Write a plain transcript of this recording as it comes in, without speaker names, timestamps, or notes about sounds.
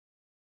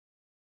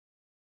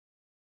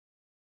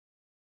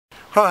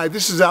Hi,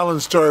 this is Alan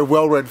Starr of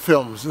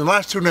WellRedFilms. In the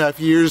last 2.5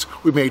 years,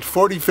 we made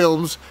 40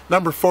 films.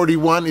 Number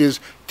 41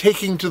 is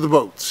Taking to the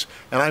Boats,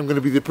 and I'm going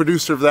to be the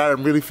producer of that.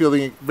 I'm really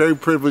feeling very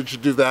privileged to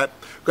do that.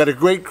 We've got a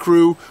great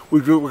crew.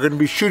 We're going to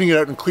be shooting it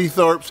out in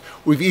Cleethorpes.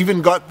 We've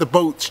even got the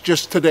boats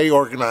just today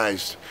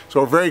organized.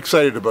 So we're very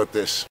excited about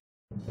this.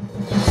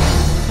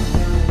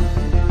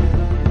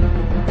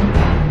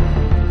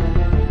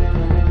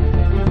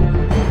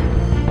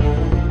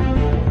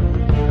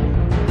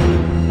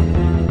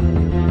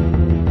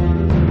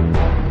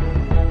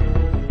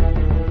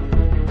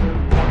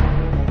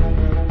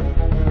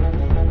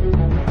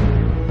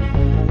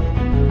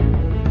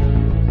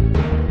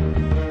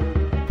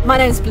 My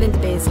name is Belinda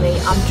Beasley.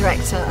 I'm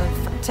director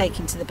of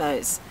Taking to the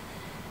Boats.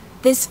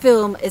 This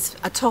film is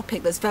a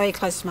topic that's very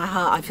close to my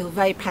heart. I feel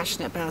very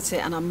passionate about it,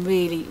 and I'm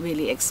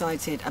really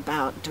excited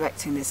about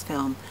directing this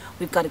film.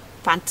 We've got a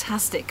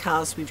fantastic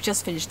cast. We've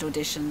just finished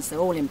auditions. They're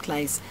all in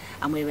place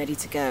and we're ready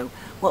to go.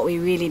 What we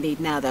really need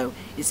now though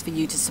is for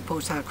you to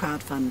support our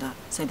crowdfunder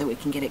so that we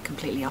can get it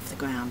completely off the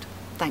ground.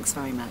 Thanks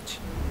very much.